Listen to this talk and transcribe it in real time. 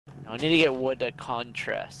I need to get wood that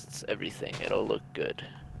contrasts everything. It'll look good.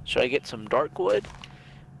 Should I get some dark wood?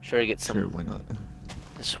 Should I get some... Sure, why not?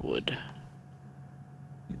 This wood.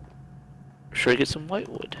 Should I get some white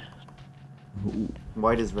wood? Ooh,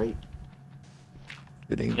 White is right.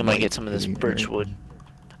 it ain't I might white, get some of this it ain't birch red. wood.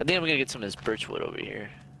 I think I'm gonna get some of this birch wood over here.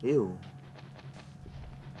 Ew.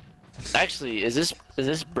 Actually, is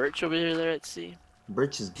this birch over there at sea?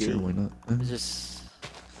 Birch is gay. Sure, why not? Is this...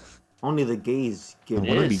 Only the gays I get It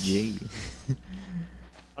wanna be is. gay.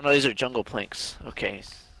 Oh no, these are jungle planks. Okay.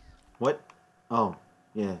 What? Oh,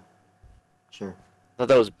 yeah. Sure. I thought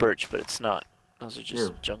that was birch, but it's not. Those are just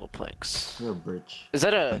Here. jungle planks. You're a birch. Is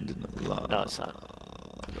that a... Finding a lot. No, it's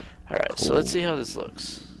not. Alright, so let's see how this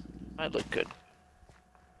looks. Might look good.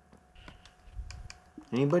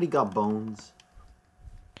 Anybody got bones?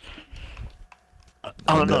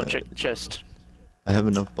 Oh no, got- check the chest. I have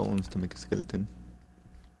enough bones to make a skeleton.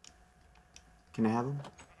 Can I have them?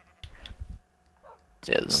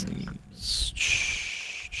 Yeah, this... I mean,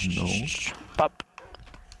 No. Pop.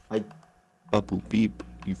 Babu beep,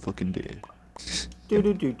 you fucking dead. Do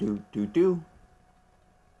do do do do do.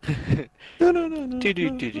 Do do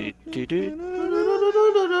do do do do.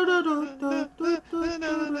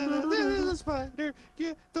 There's a spider.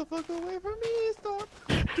 Get the fuck away from me. Stop.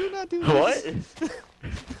 Do not do What? this.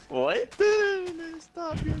 What?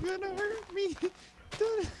 Stop. You're gonna hurt me.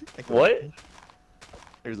 What?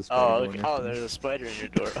 There's a spider. Oh, going okay. after Oh, me. there's a spider in your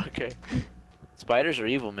door. Okay. Spiders are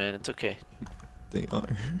evil, man. It's okay. They are.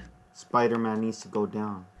 Spider-Man needs to go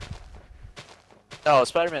down. Oh,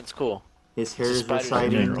 Spider-Man's cool. His hair It's a is spider in Spider-Man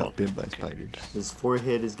receding. general. got bit by spiders. His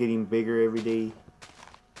forehead is getting bigger every day.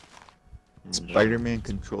 And Spider-Man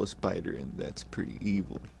controls spider, and that's pretty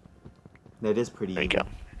evil. that is pretty There you evil. go.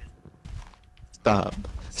 Stop.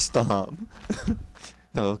 Stop.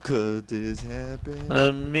 How could this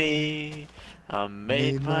happen? Me, I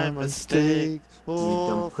made my mistake. You Oh,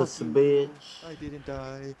 dumb fuck pussy you. bitch. I didn't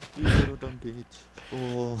die. You little dumb bitch.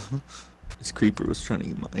 Oh. This creeper was trying to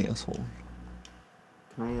eat my asshole.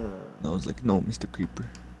 Can And I was like, no, Mr. Creeper.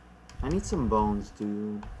 I need some bones,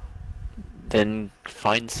 dude. Then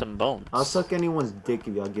find some bones. I'll suck anyone's dick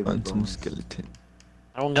if y'all give me Find some bones. skeleton.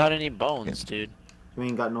 I don't got any bones, dude. You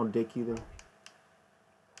ain't got no dick either.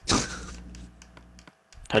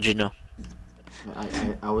 How'd you know?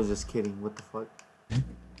 I was just kidding. What the fuck?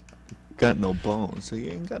 Got no bones, so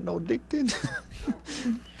you ain't got no dick then?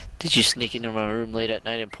 Did you sneak into my room late at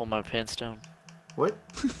night and pull my pants down? What?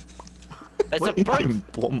 That's What? a bird.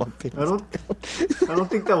 Pull my pants. I don't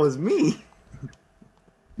think that was me.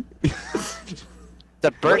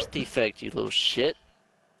 The birth defect, you little shit.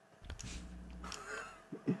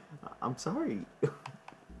 I'm sorry. I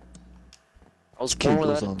was Kid born goes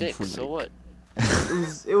without a on dick, for so like- what?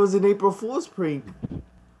 It was an April Fool's prank.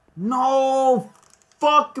 No,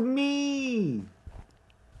 fuck me.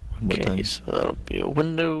 What Okay, time? so that'll be a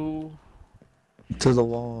window. To the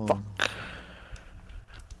wall.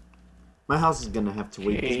 My house is gonna have to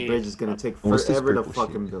wait. Okay. This bridge is gonna take What's this forever to purple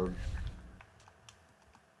fucking shit? build.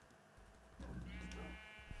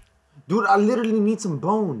 Dude, I literally need some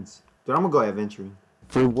bones. Dude, I'm gonna go adventuring.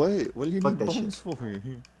 For what? What do you Fuck need that bones for?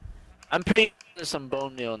 I'm pretty sure there's some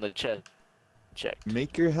bone meal in the chest. Check.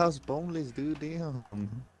 Make your house boneless, dude. Damn.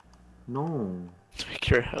 No. Make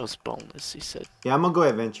your house boneless, he said. Yeah, I'm gonna go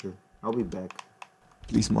adventure. I'll be back.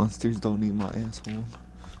 These monsters don't eat my asshole.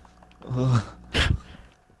 Ugh. I'm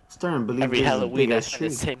starting to believe Every this is a Halloween big I ass have the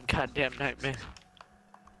tree. same goddamn nightmare.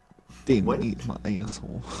 They What? eat my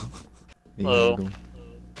asshole. There Hello. you go.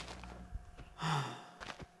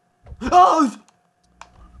 Oh!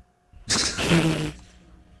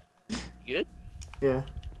 You good? Yeah.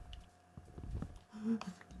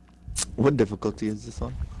 What difficulty is this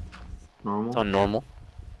on? Normal. It's on normal.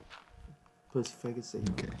 Pussy faggot say.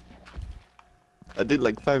 Okay. I did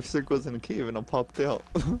like 5 circles in a cave and I popped out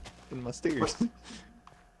in my stairs.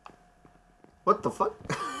 What the fuck?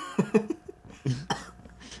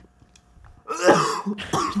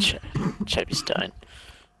 Chubby's dying.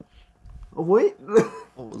 Wait.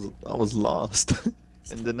 I was lost,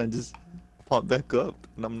 and then I just popped back up,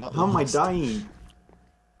 and I'm not. How am I lost. dying?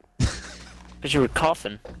 Because you were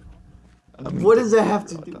coughing. I mean, What does that have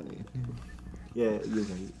to I'm do? not dying. Yeah, you're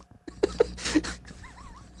right.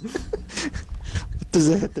 What does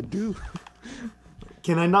that have to do?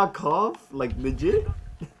 Can I not cough? Like legit?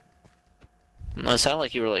 No, it sounded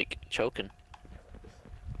like you were like choking.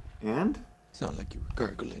 And? Sound like you were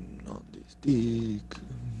gargling on this dick.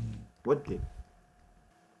 What did?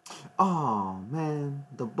 Oh man,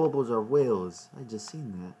 the bubbles are whales. I just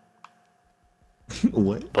seen that.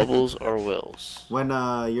 What? Bubbles or wills. When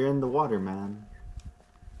you're in the water, man.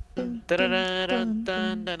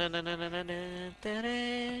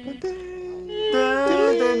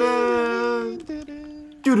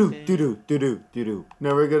 Doo-doo, doo-doo, doo-doo, doo-doo.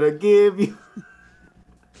 Never gonna give you.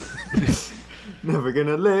 Never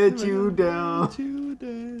gonna let you down. Let you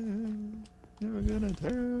down. Never gonna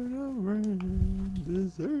turn around,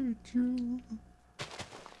 desert you.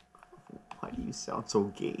 Why do you sound so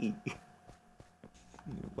gay?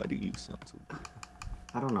 Why do you sound so good?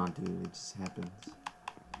 I don't know, dude. It just happens.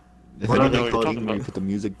 What are do they you know what you're called? talking Where you about? put the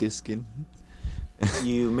music disc in?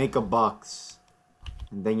 You make a box,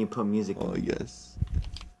 and then you put music Oh, in it. yes.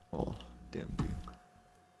 Oh, damn, dude.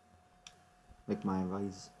 Like my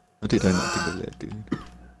advice. How did I not think of that, dude?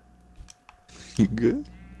 You good?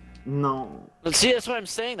 No. Let's see, that's why I'm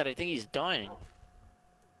saying that. I think he's dying.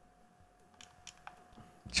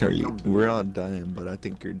 Charlie, Don't do we're it. all dying, but I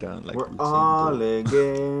think you're down like We're Usain all Bolt.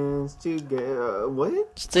 against together.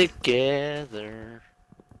 What? Together.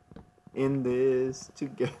 In this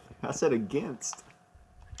together. I said against.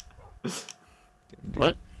 Damn, dude.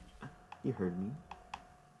 What? You heard me.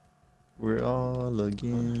 We're all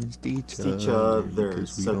against each Each other other.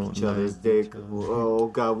 because we Suck don't each other's like dick. each other. Oh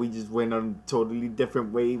god, we just went on a totally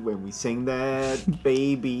different way when we sang that,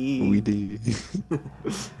 baby. We did.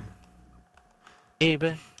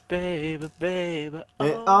 Baby, baby, baby.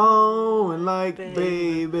 Oh, and like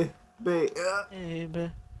baby. baby, baby.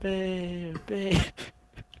 Baby, baby, baby.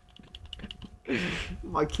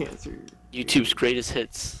 My cancer. YouTube's greatest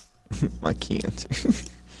hits. I can't.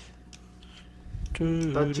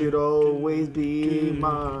 Thought you'd always be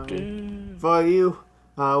mine. For you,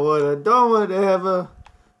 I would've done whatever.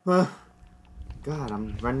 God,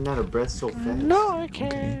 I'm running out of breath so fast. No, I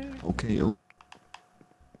can't. Okay. Okay.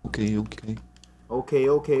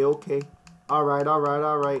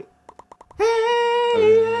 Alright.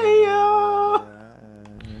 Hey, yo.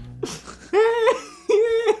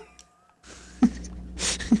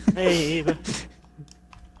 Hey, Baby.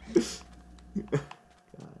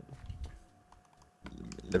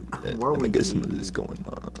 Where Let we me get some be? of this going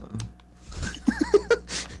on.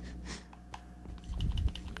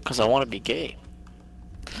 Because I want to be gay.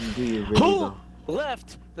 Do you really Who though?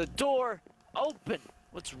 left the door open?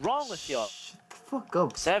 What's wrong with y'all? Shut the fuck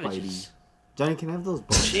up, Spidey. Savages. Johnny, can I have those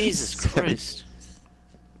bones? Jesus Christ.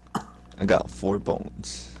 I got 4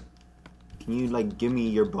 bones. Can you like give me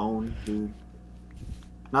your bone, dude?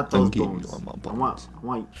 Not I'm those giving you bones. all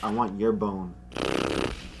my I want your bone.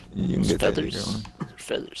 You can get that later Feathers. on.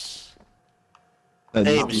 Feathers. I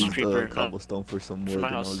Hey, just Mr. used Creeper, cobblestone for some for wood, my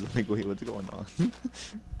and I house. was like, wait, what's going on?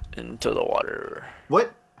 Into the water.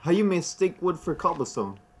 What? How you mistake wood for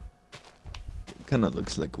cobblestone? Kind of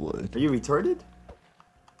looks like wood. Are you retarded?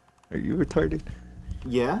 Are you retarded?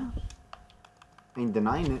 Yeah. Ain't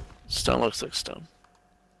denying it. Stone looks like stone.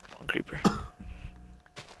 Come on, Creeper. I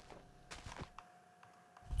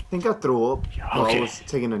think I threw up while I Okay. was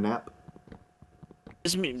taking a nap.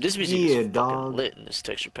 This music Yeah, is fucking dog. lit in this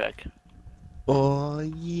texture pack. Oh,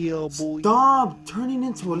 yeah, boy. Stop turning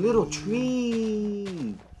into a little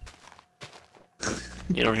tree.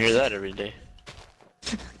 You don't hear that every day.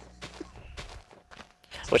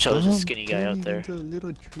 Watch out, there's a skinny guy out there. Into a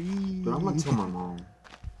little tree. But I'm gonna tell my mom.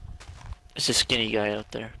 There's a skinny guy out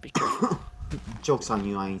there. Be careful. Joke's on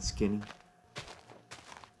you, I ain't skinny.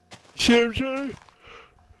 Shit, sorry.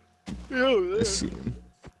 Yo, Let's see him.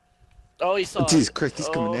 Oh, he saw Jesus it. Christ, he's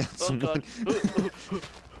coming at Oh, someone. God.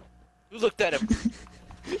 Who looked at him?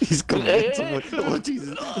 He's coming Hey, at someone. hey, Oh,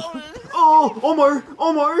 Jesus. Oh,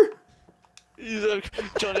 Omar! He's like,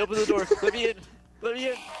 Johnny, open the door. Let me in. Let me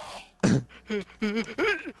in.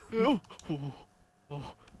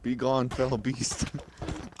 Be gone, fellow beast.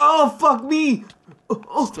 Oh, fuck me!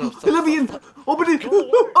 Oh, Stop, let me in! Open it! Come on,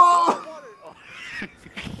 water. Oh!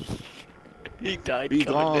 He died Be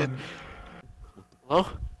coming in. gone. Hello?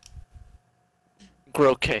 We're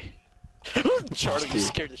okay. Charlie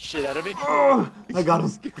scared the shit out of me. Oh, I got him.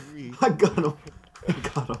 Scared me. I got him.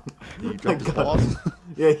 You I dropped his got balls. him.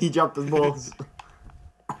 Yeah, he dropped his balls.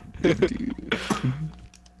 Dude.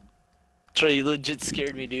 Charlie, you legit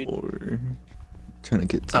scared me, dude. Or trying to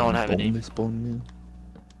get I don't some have any. boneless bone meal.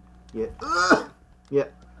 Yeah. Yeah.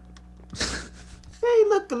 Hey,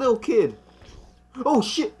 look, a little kid. Oh,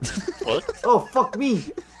 shit. What? Oh, fuck me.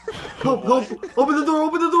 Help. Open the door.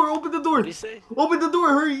 What did he say? Open the door,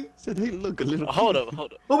 hurry. Said, hey, look, a little. Hold up.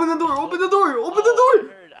 Open the door. Open the door. Oh, I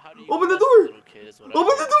heard, how do you Open the bless a door. little kid is what I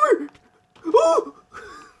Open heard. the door. Oh.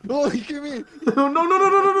 Oh, he came in.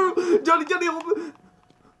 No. Johnny, open.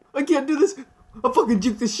 I can't do this. I fucking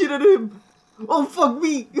juked the shit out of him. Oh, fuck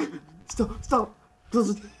me. Stop. Close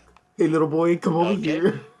it. Hey, little boy, come over Okay.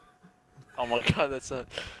 here. Oh my god, that's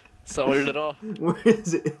So where it all? Where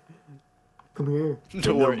is it? Come here. Hey,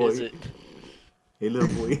 Where little is boy. it? Hey, little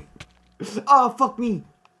boy. Oh, fuck me.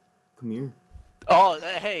 Come here. Oh,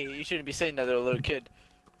 hey, you shouldn't be saying that to a little kid.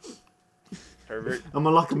 Pervert. I'm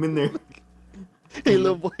gonna lock him in there. Hey,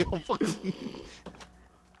 little boy, oh fuck me.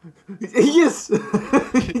 Yes!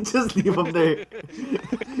 Just leave him there.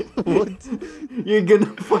 What? You're gonna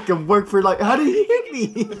fucking work for like. How did he hit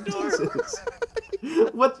me? Jesus.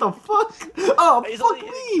 What the fuck? Oh, He's fuck only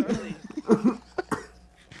hitting me! Charlie.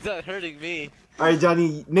 He's not hurting me. Alright,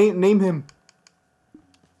 Johnny, name him.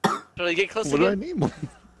 Charlie, get close What do I again. name him?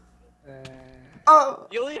 Oh!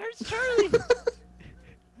 You only hurt Charlie.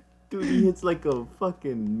 Dude, he hits like a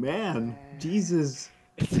fucking man. Jesus.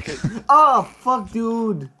 It's good. Oh, fuck,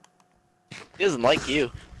 dude. He doesn't like you.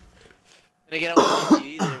 And again, I don't like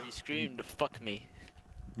you either. You screamed to fuck me.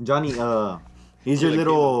 Johnny, he's your Like,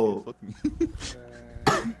 little. fuck me.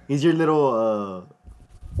 He's your little,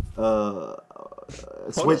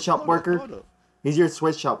 sweatshop worker. Hold up. He's your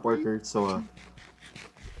sweatshop worker, so,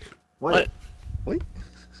 What? Wait.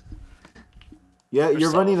 Yeah, you're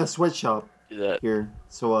Yourself. running a sweatshop Do that. here,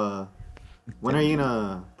 so, when are you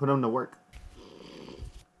gonna put him to work?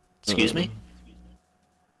 Excuse me?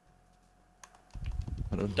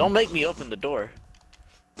 I don't know. Don't make me open the door.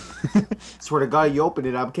 Swear to God, you open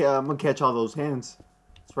it, I'm gonna catch all those hands.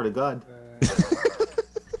 Swear to God.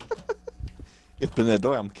 Open that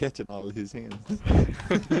door, I'm catching all of his hands.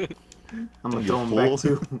 I'm gonna You throw him back fool.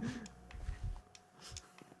 too.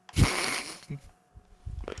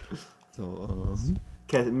 So,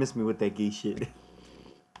 Can't miss me with that gay shit.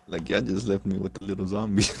 like, y'all just left me with the little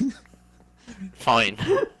zombie. Fine.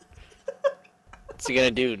 What's he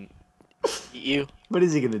gonna do? Eat you? What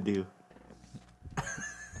is he gonna do? I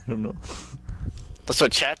don't know. That's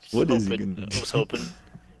what chat What is he hoping- gonna do? was hoping.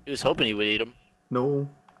 He was hoping he would eat him. No.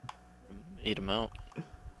 Eat him out.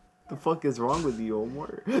 The fuck is wrong with you,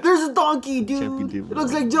 Omar? There's a donkey, Chappy dude. did It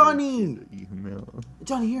looks wrong. like Johnny. Eat him out.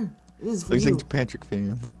 Johnny, here. It is for Looks you. like the Patrick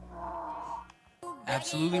fan.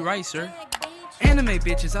 Absolutely right, sir. Anime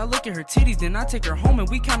bitches, I look at her titties, then I take her home and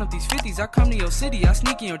we count up these 50s. I come to your city, I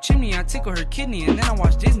sneak in your chimney, I tickle her kidney, and then I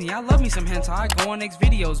watch Disney. I love me some hentai, I go on X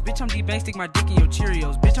videos. Bitch, I'm D-Bang, stick my dick in your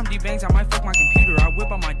Cheerios. Bitch, I'm D-Bangs, I might fuck my computer. I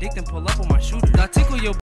whip out my dick, then pull up on my shooter. I tickle your